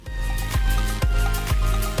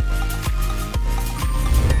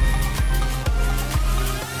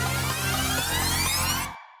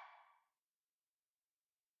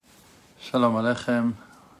Shalom Aleichem.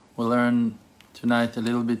 We'll learn tonight a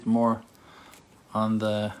little bit more on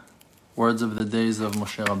the words of the days of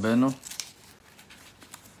Moshe Rabbeinu.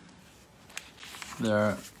 There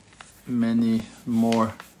are many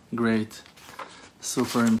more great,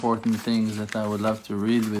 super important things that I would love to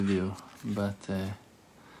read with you, but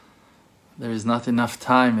there is not enough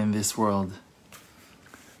time in this world.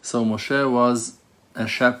 So Moshe was a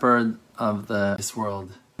shepherd of this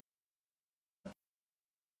world.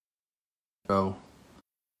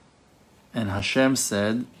 And Hashem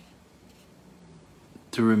said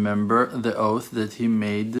to remember the oath that he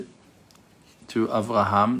made to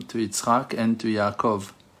Avraham, to Yitzchak, and to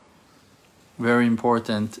Yaakov. Very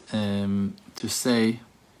important to say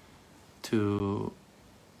to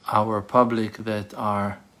our public that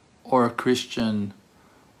are or Christian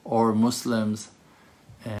or Muslims.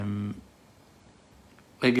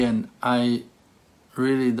 Again, I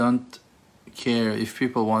really don't care if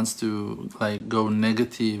people wants to go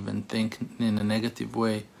negative and think in a negative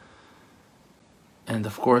way. And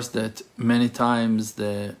of course that many times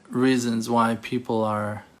the reasons why people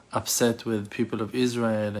are upset with people of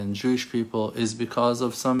Israel and Jewish people is because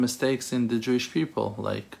of some mistakes in the Jewish people.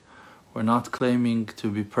 Like, we're not claiming to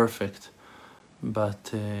be perfect,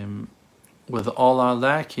 but with all our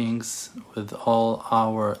lackings, with all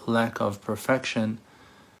our lack of perfection,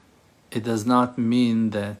 it does not mean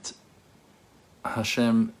that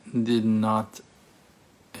Hashem did not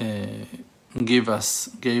gave us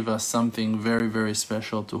something very, very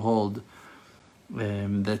special to hold,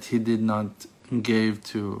 that he did not give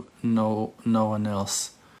to no one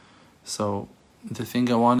else. So the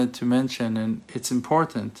thing I wanted to mention, and it's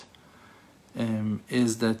important,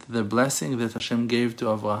 is that the blessing that Hashem gave to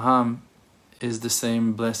Avraham is the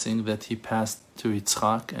same blessing that he passed to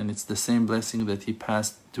Yitzchak, and it's the same blessing that he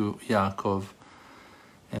passed to Yaakov.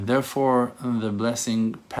 And therefore, the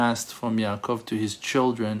blessing passed from Yaakov to his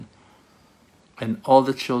children, and all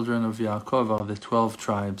the children of Yaakov are the 12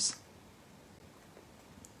 tribes.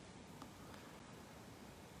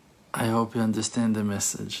 I hope you understand the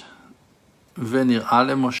message. V'nir'a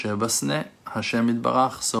leMoshe basneh, Hashem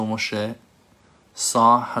yitbarach. So Moshe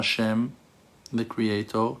saw Hashem, the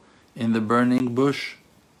Creator, in the burning bush.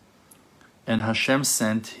 And Hashem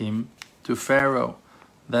sent him to Pharaoh.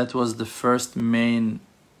 That was the first main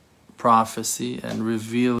prophecy and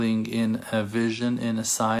revealing in a vision, in a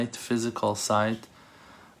sight, physical sight,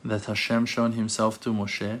 that Hashem shown himself to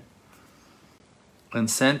Moshe and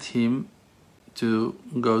sent him to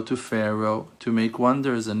go to Pharaoh to make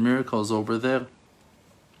wonders and miracles over there.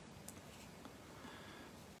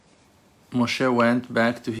 Moshe went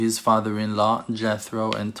back to his father-in-law,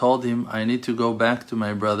 Jethro, and told him, I need to go back to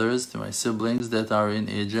my brothers, to my siblings that are in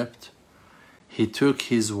Egypt. He took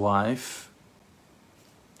his wife.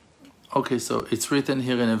 Okay, so it's written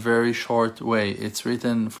here in a very short way. It's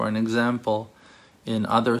written for an example in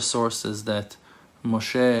other sources that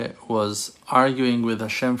Moshe was arguing with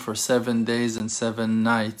Hashem for 7 days and 7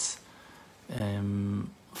 nights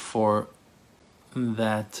for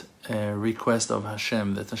that request of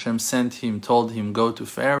Hashem, that Hashem sent him, told him, go to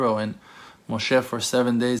Pharaoh, and Moshe for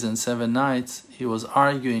 7 days and 7 nights, he was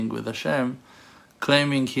arguing with Hashem,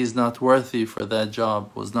 claiming he's not worthy for that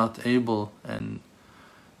job, was not able and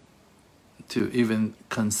to even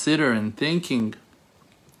consider and thinking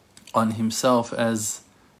on himself as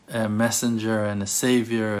a messenger and a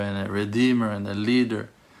savior and a redeemer and a leader.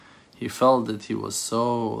 He felt that he was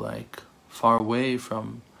so far away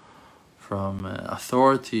from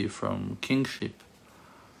authority, from kingship.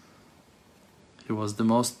 He was the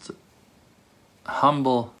most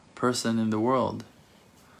humble person in the world.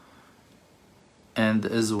 And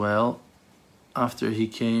as well, after he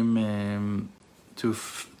came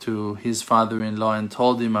to his father-in-law and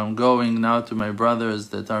told him, I'm going now to my brothers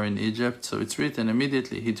that are in Egypt. So it's written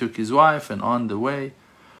immediately. He took his wife and on the way.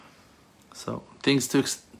 So things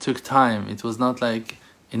took time. It was not like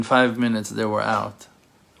in 5 minutes they were out.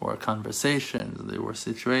 There were conversations, there were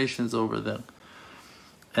situations over there.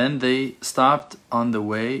 And they stopped on the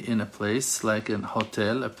way in a place like a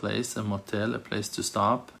hotel, a motel, a place to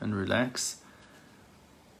stop and relax.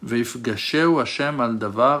 ויפגשהו השם על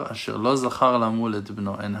דבר אשר לא זכר למול את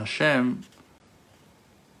בנו. And Hashem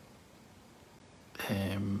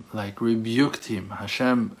rebuked him.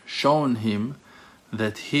 Hashem shown him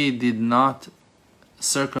that he did not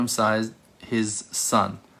circumcise his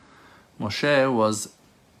son. Moshe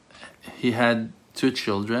he had 2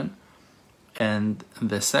 children, and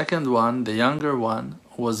the second one, the younger one,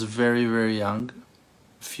 was very, very young,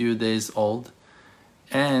 few days old,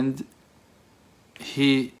 and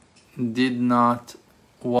he did not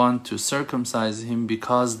want to circumcise him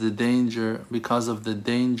because of the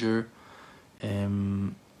danger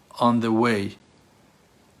on the way.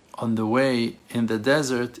 On the way in the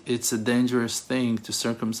desert, it's a dangerous thing to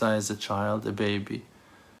circumcise a child, a baby.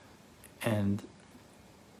 And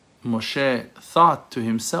Moshe thought to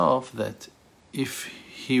himself that if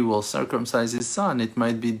he will circumcise his son, it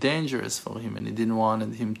might be dangerous for him, and he didn't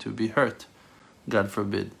want him to be hurt, God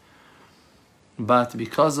forbid. But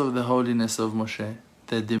because of the holiness of Moshe,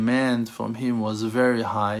 the demand from him was very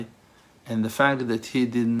high, and the fact that he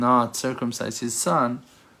did not circumcise his son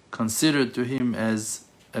considered to him as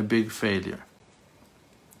a big failure.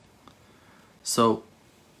 So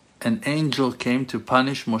an angel came to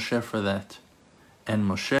punish Moshe for that, and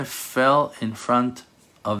Moshe fell in front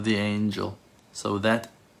of the angel. So that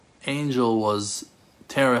angel was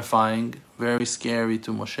terrifying, very scary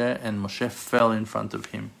to Moshe, and Moshe fell in front of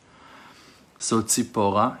him. So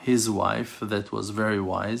Tzipporah, his wife, that was very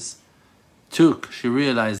wise, she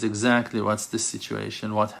realized exactly what's the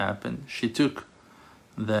situation, what happened. She took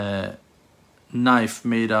the knife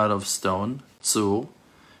made out of stone, tzur,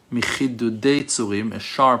 michidudei tzurim, a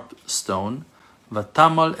sharp stone,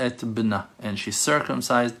 vatamol et bna, and she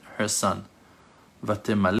circumcised her son.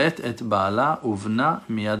 Vatemalet et baala uvna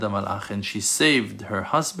miyad hamalach, and she saved her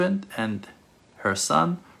husband and her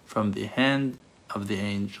son from the hand of the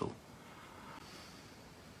angel.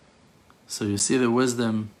 So you see the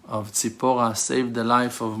wisdom of Tzipporah saved the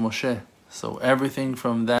life of Moshe. So everything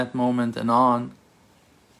from that moment and on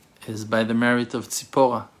is by the merit of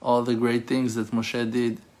Tzipporah. All the great things that Moshe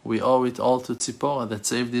did, we owe it all to Tzipporah that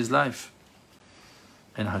saved his life.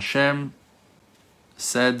 And Hashem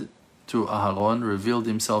said to Aharon, revealed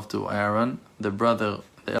himself to Aaron, the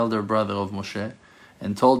elder brother of Moshe,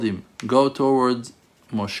 and told him, go towards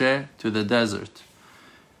Moshe to the desert.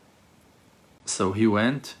 So he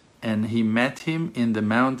went, and he met him in the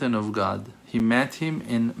mountain of God. He met him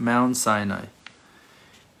in Mount Sinai.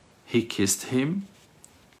 He kissed him,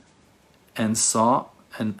 and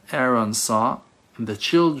Aaron saw the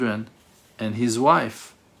children and his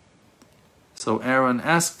wife. So Aaron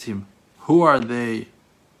asked him, who are they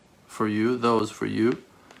for you, those for you?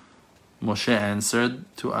 Moshe answered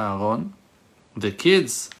to Aaron, they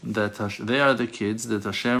are the kids that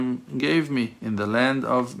Hashem gave me in the land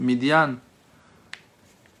of Midian.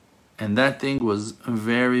 And that thing was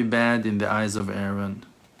very bad in the eyes of Aaron.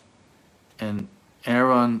 And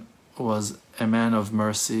Aaron was a man of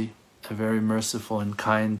mercy, a very merciful and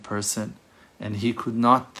kind person. And he could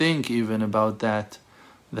not think even about that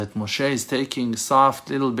Moshe is taking soft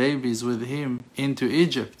little babies with him into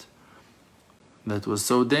Egypt. That was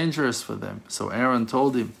so dangerous for them. So Aaron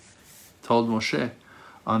told Moshe,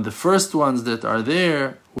 on the first ones that are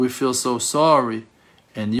there, we feel so sorry.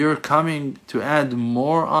 And you're coming to add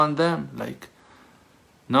more on them, like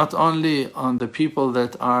not only on the people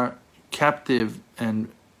that are captive and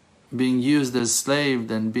being used as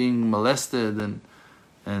slaves and being molested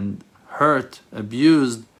and hurt,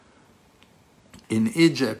 abused in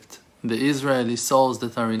Egypt, the Israeli souls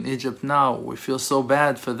that are in Egypt now, we feel so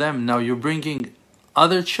bad for them. Now you're bringing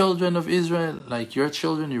other children of Israel, like your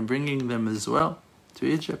children, you're bringing them as well to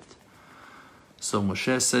Egypt. So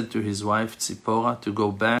Moshe said to his wife Tzipporah to go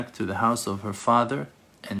back to the house of her father,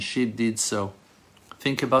 and she did so.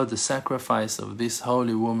 Think about the sacrifice of this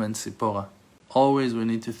holy woman Tzipporah. Always we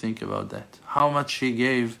need to think about that. How much she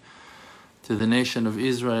gave to the nation of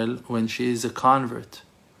Israel when she is a convert.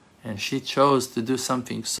 And she chose to do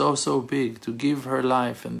something so big, to give her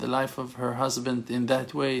life and the life of her husband in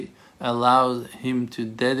that way, allows him to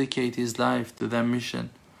dedicate his life to that mission.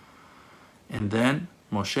 And then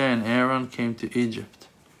Moshe and Aaron came to Egypt.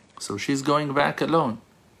 So she's going back alone.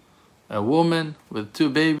 A woman with 2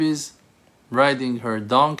 babies, riding her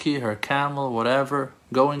donkey, her camel, whatever,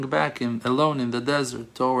 going back alone in the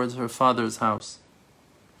desert towards her father's house.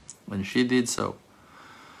 When she did so.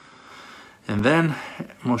 And then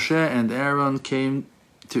Moshe and Aaron came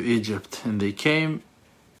to Egypt, and they came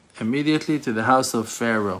immediately to the house of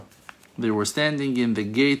Pharaoh. They were standing in the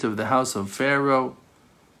gate of the house of Pharaoh,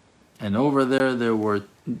 and over there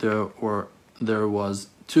was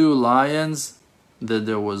 2 lions that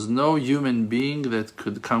there was no human being that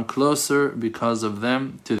could come closer because of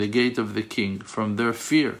them to the gate of the king, from their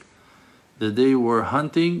fear that they were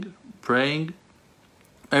hunting, praying,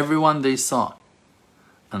 everyone they saw,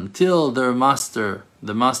 until their master,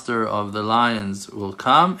 the master of the lions, will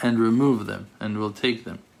come and remove them and will take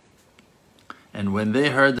them. And when they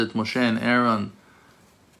heard that Moshe and Aaron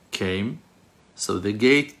came, so the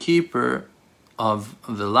gatekeeper of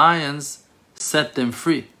the lions set them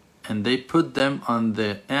free, and they put them on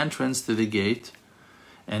the entrance to the gate.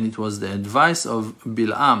 And it was the advice of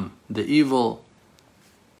Bilam, the evil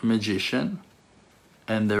magician,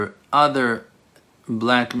 and their other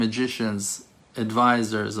black magicians,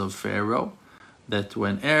 advisors of Pharaoh, that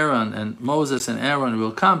when Aaron and Moses and Aaron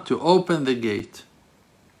will come to open the gate.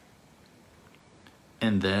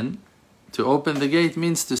 And then to open the gate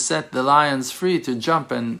means to set the lions free to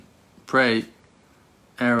jump and prey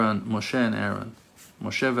Moshe and Aaron,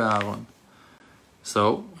 Moshe ve'Aaron.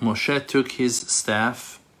 So Moshe took his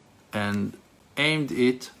staff and aimed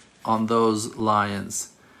it on those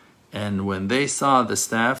lions. And when they saw the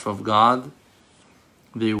staff of God,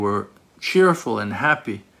 they were cheerful and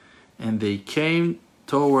happy. And they came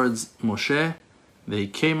towards Moshe, they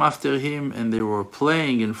came after him, and they were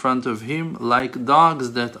playing in front of him like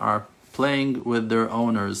dogs that are playing with their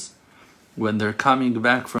owners when they're coming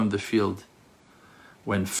back from the field.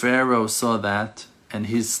 When Pharaoh saw that and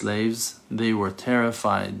his slaves, they were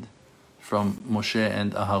terrified from Moshe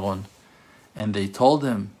and Aharon. And they told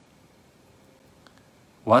him,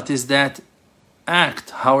 "What is that act?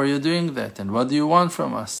 How are you doing that? And what do you want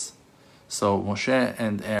from us?" So Moshe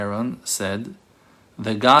and Aaron said,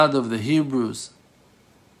 "The God of the Hebrews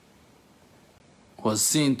was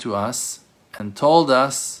seen to us and told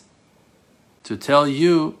us to tell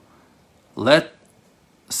you, let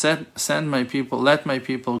my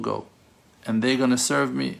people go, and they're going to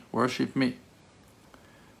serve me, worship me."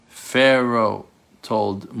 Pharaoh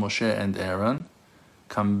told Moshe and Aaron,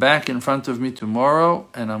 "Come back in front of me tomorrow,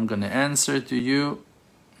 and I'm going to answer to you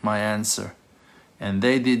my answer." And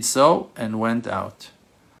they did so and went out.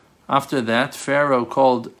 After that, Pharaoh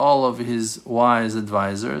called all of his wise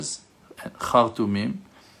advisors, Khartoumim,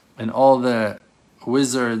 and all the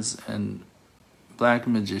wizards and black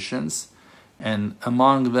magicians, and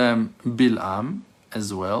among them Bilam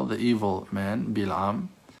as well, the evil man, Bilam.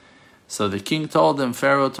 So the king told them,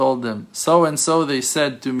 Pharaoh told them, "So and so they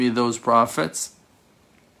said to me, those prophets."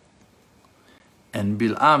 And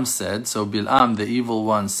Bilam said, so Bilam, the evil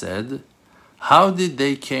one, said, "How did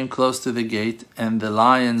they came close to the gate and the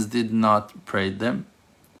lions did not prey them?"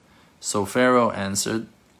 So Pharaoh answered,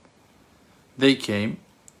 "They came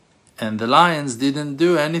and the lions didn't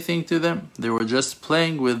do anything to them. They were just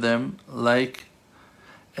playing with them like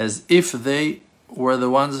as if they were the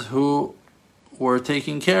ones who were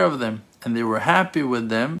taking care of them, and they were happy with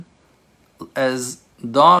them as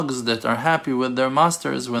dogs that are happy with their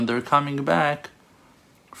masters when they're coming back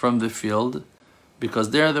from the field, because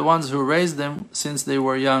they're the ones who raised them since they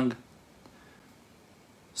were young."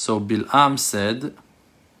 So Bilam said,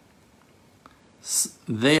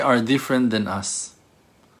 "They are different than us.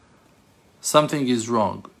 Something is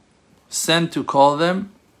wrong. Send to call them.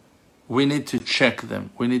 We need to check them.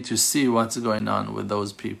 We need to see what's going on with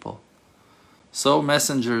those people." So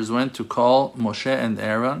messengers went to call Moshe and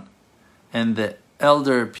Aaron and the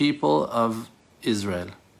elder people of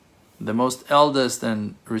Israel. The most eldest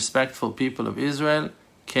and respectful people of Israel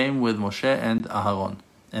came with Moshe and Aharon.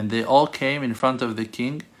 And they all came in front of the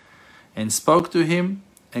king and spoke to him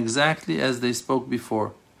exactly as they spoke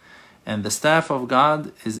before. And the staff of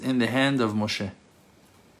God is in the hand of Moshe.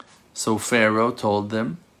 So Pharaoh told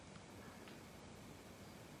them,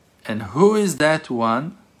 "And who is that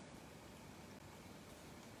one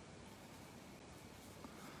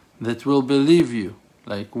that will believe you?"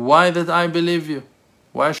 Like, why that I believe you?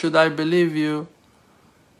 Why should I believe you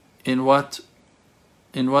in what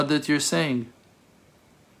that you're saying?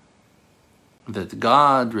 That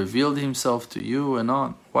God revealed himself to you and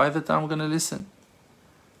on. Why that I'm going to listen?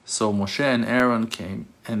 So Moshe and Aaron came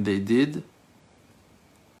and they did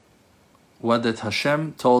what that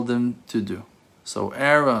Hashem told them to do. So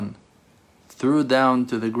Aaron threw down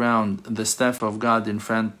to the ground the staff of God in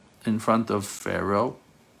front of Pharaoh.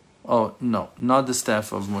 Oh, no, not the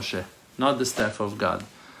staff of Moshe, not the staff of God.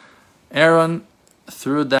 Aaron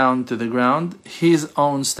threw down to the ground his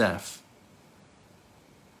own staff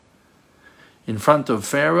in front of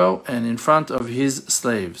Pharaoh and in front of his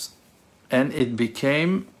slaves. And it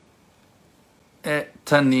became a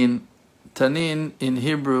tanin. Tanin in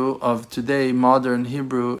Hebrew of today, modern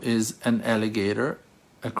Hebrew, is an alligator,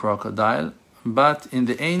 a crocodile. But in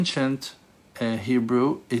the ancient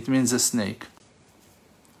Hebrew, it means a snake.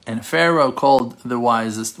 And Pharaoh called the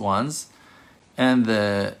wisest ones and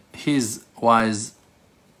his wise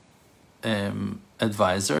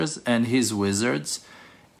advisors and his wizards,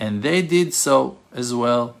 and they did so as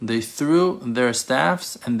well. They threw their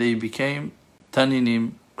staffs and they became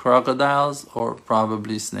taninim, crocodiles or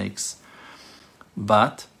probably snakes.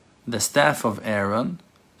 But the staff of Aaron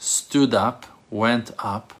stood up, went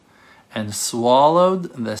up, and swallowed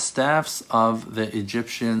the staffs of the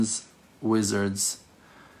Egyptians' wizards.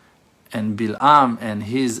 And Bilam and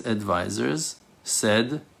his advisors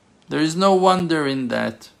said, "There is no wonder in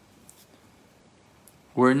that.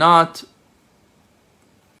 We're not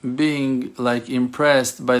being like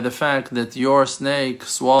impressed by the fact that your snake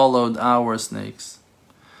swallowed our snakes.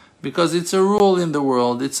 Because it's a rule in the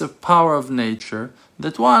world, it's a power of nature,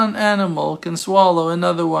 that one animal can swallow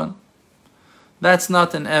another one. That's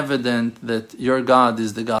not an evidence that your God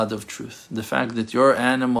is the God of truth. The fact that your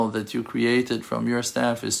animal that you created from your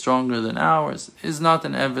staff is stronger than ours is not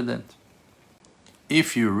an evidence.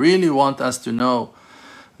 If you really want us to know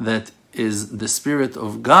that is the Spirit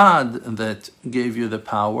of God that gave you the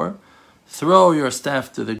power, throw your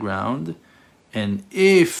staff to the ground, and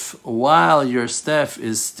if while your staff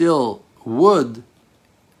is still wood,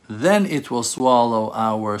 then it will swallow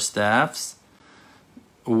our staffs.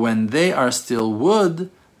 When they are still wood,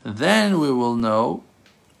 then we will know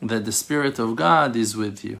that the Spirit of God is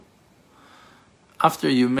with you. After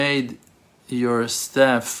you made your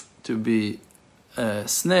staff to be a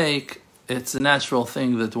snake, it's a natural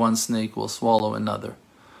thing that one snake will swallow another.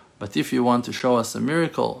 But if you want to show us a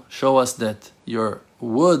miracle, show us that your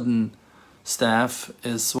wooden staff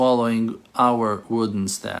is swallowing our wooden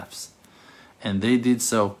staffs. And they did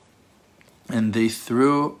so. And they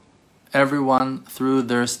threw, everyone threw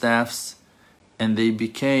their staffs, and they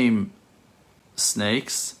became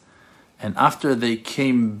snakes. And after they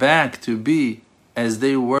came back to be as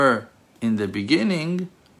they were in the beginning,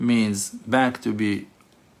 means back to be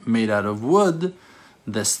made out of wood,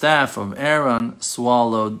 the staff of Aaron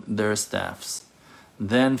swallowed their staffs.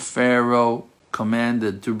 Then Pharaoh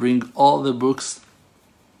commanded to bring all the books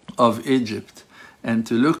of Egypt and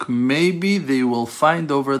to look, maybe they will find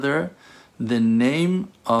over there the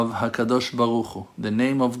name of HaKadosh Baruch Hu, the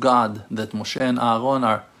name of God that Moshe and Aaron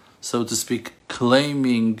are, so to speak,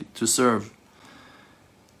 claiming to serve.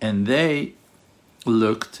 And they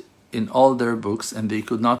looked in all their books and they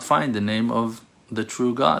could not find the name of the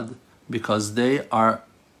true God, because they are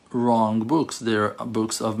wrong books. They're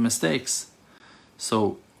books of mistakes.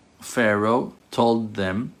 So Pharaoh told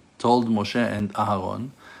Moshe and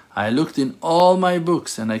Aaron, I looked in all my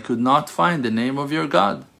books and I could not find the name of your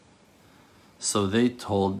God. So they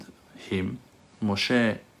told him,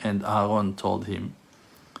 Moshe and Aaron told him,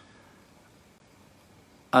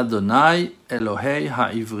 Adonai Elohei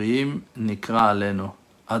ha'ivriim nikra alenu.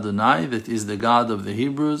 Adonai, that is the God of the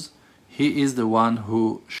Hebrews, He is the one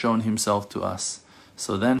who shown himself to us.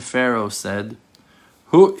 So then Pharaoh said,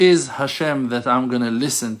 who is Hashem that I'm going to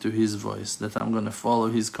listen to his voice, that I'm going to follow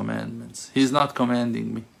his commandments? He's not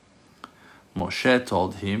commanding me. Moshe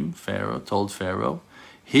told Pharaoh,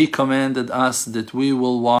 he commanded us that we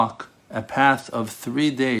will walk a path of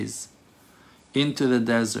 3 days into the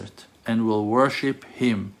desert and will worship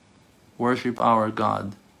him, worship our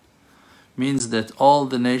God. Means that all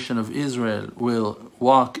the nation of Israel will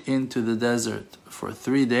walk into the desert for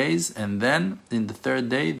 3 days, and then in the 3rd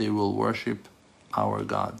day they will worship our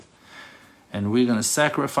God. And we're going to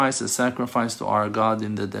sacrifice a sacrifice to our God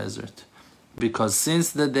in the desert. Because since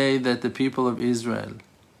the day that the people of Israel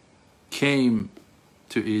came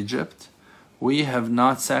to Egypt, we have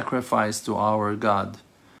not sacrificed to our God.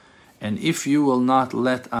 And if you will not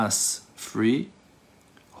let us free,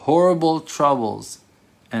 horrible troubles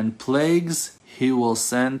and plagues he will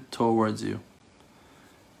send towards you.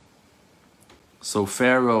 So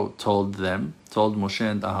Pharaoh told Moshe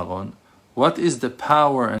and Aaron, what is the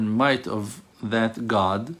power and might of that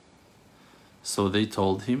God? So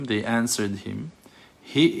they answered him,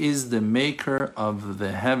 He is the maker of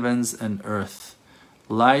the heavens and earth,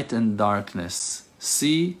 light and darkness,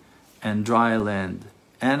 sea and dry land,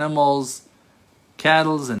 animals,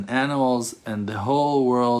 cattle and animals, and the whole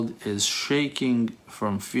world is shaking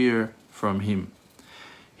from fear from him.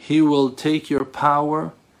 He will take your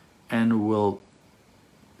power and will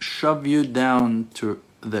shove you down to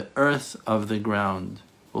the earth of the ground,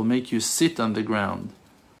 will make you sit on the ground.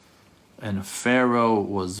 And Pharaoh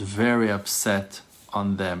was very upset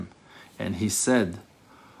on them. And he said,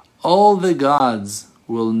 all the gods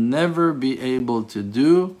will never be able to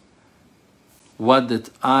do what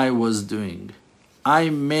that I was doing.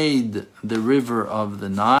 I made the river of the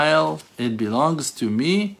Nile, it belongs to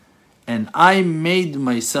me, and I made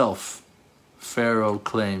myself, Pharaoh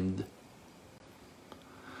claimed.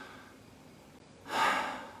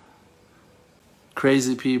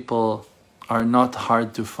 Crazy people are not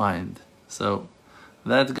hard to find. So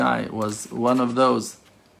that guy was one of those.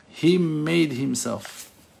 He made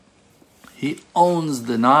himself. He owns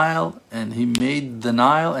the Nile, and he made the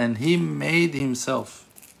Nile, and he made himself,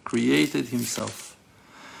 created himself.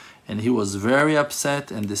 And he was very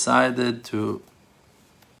upset and decided to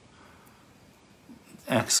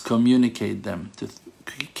excommunicate them, to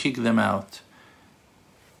kick them out.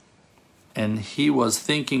 And he was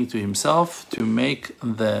thinking to himself to make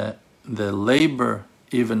the labor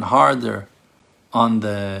even harder on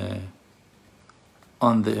the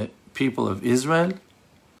people of Israel,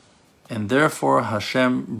 and therefore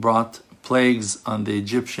Hashem brought plagues on the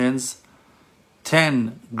Egyptians,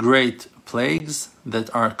 10 great plagues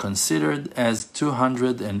that are considered as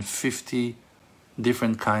 250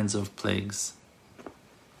 different kinds of plagues.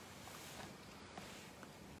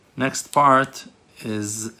 Next part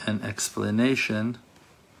is an explanation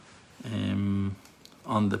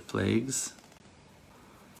on the plagues,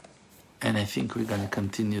 and I think we're going to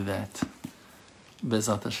continue that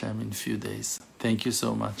Bezat Hashem in a few days. Thank you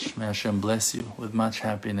so much. May Hashem bless you with much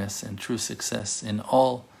happiness and true success in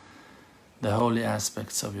all the holy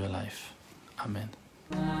aspects of your life. Amen.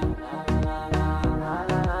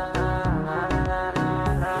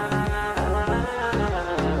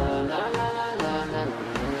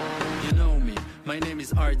 My name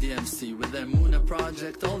is RDMC with the Emunah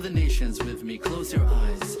Project, all the nations with me. Close your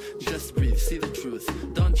eyes, just breathe, see the truth.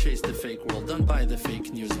 Don't chase the fake world, don't buy the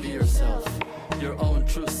fake news. Be yourself, your own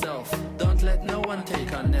true self. Don't let no one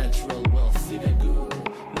take our natural wealth. See the good,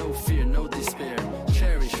 no fear, no despair.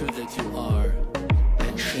 Cherish who that you are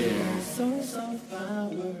and share. Source of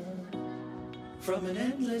power from an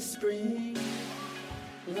endless spring.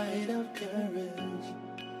 Light of courage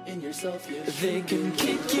in yourself, yes. They can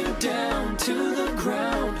kick you down to the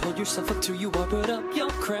ground. Hold yourself up till you are, put up your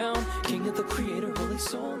crown. King of the Creator, holy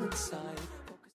soul inside.